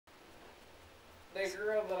the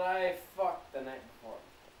girl that I fucked the night before.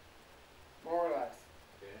 More or less.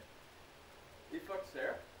 Okay. You fucked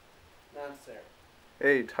Sarah? Not Sarah.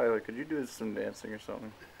 Hey, Tyler, could you do some dancing or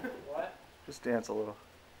something? What? Just dance a little.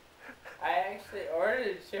 I actually ordered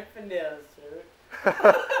a Chippendale suit.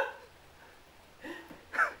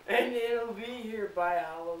 And it'll be here by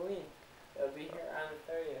Halloween. It'll be here on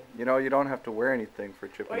the 30th. You know, you don't have to wear anything for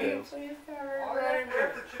Will you Chippendales. please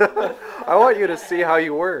cover I want you to see how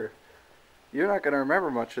you were. You're not going to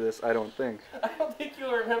remember much of this, I don't think. I don't think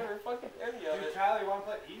you'll remember fucking any of it. Tyler, you want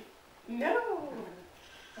to play Eve? No!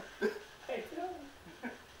 I don't.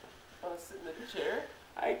 Want to sit in the chair?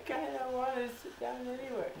 I kind of want to sit down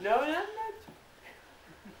anywhere. No, not much.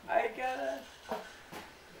 I gotta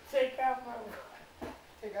take off my...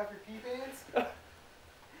 Take off your pee pants?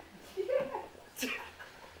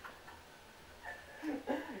 Did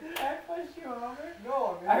I push you over?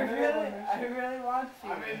 No, I'm I in the middle of really want to.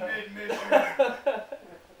 I'm in mid.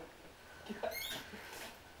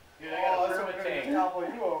 Dude, I got a that's perma what tank. gonna topple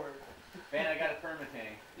you over. Man, I got a perma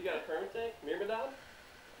tank. You got a perma tank? Myrmidon?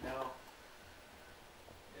 No.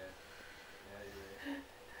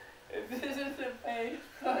 If this is a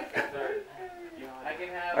Facebook, I can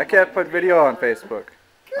have. I can't put video on Facebook.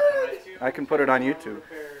 I can put it on YouTube.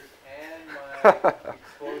 And my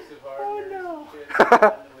explosive hardware no. shit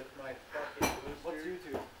with my fucking booster. What's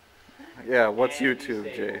YouTube? Yeah, what's And YouTube,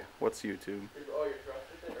 stable. Jay? What's YouTube? Oh, your trust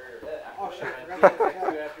with it? Or, Oh, shit, I afterburner? forgot.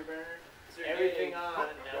 Two afterburner? Everything on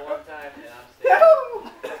at one time, and I'm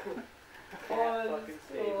No! stable. Oh, And that's fucking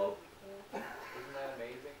cool. stable. Isn't that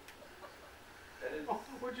amazing? That is.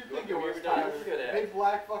 What'd you You think want it was, Myrmidon? Tyler? It's good at. Big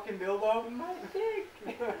black fucking dildo? My dick.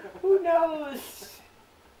 Who knows?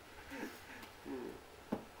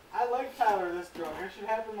 I like Tyler this drunk. It should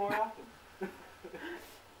happen more often.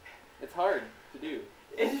 It's hard to do.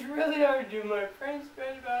 It's really hard to do. My friend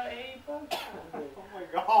spent about $80 on me. Oh my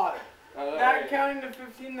god. Not counting the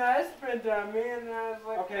 $15 that I spent on me, and I was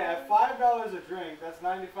like, Okay, at $5 a drink, that's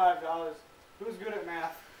 $95. Who's good at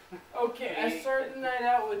math? okay, I started the night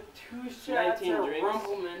out with 2 shots 19 of drinks.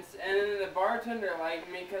 Rumplemans, and then the bartender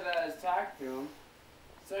liked me because I was talking to him.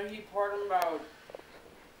 So he poured him about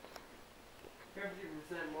 50%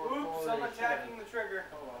 more full Oops, than I'm he attacking the trigger.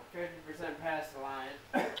 should. 50% past the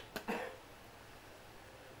line.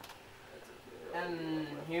 And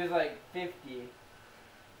he was like 50.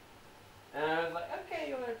 And I was like, okay,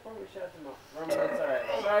 you want to pour me shots of Rumplemans? Alright.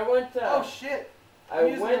 So I went to... Oh shit! I I'm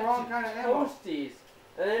using went the wrong to kind of ammo. Toasties,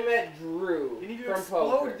 and I met Drew You need to from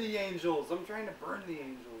explode poker. the angels. I'm trying to burn the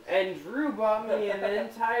angels. And Drew bought me an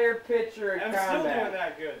entire pitcher of I'm still doing combat,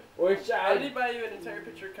 that good. which How I did he buy you an entire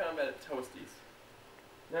picture of combat at Toasties?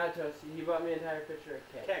 not Toasties. He bought me an entire pitcher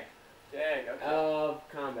of keg Keg. Dang, okay. of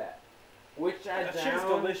combat, which I That shit's downed.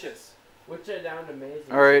 delicious. Which I downed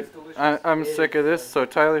amazing. Alright, It's delicious. I'm It sick is of this, good. so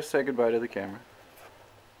Tyler, say goodbye to the camera.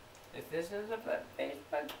 If this is a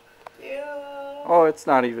Facebook deal. Oh, it's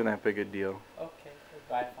not even that big a deal. Okay,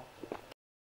 goodbye.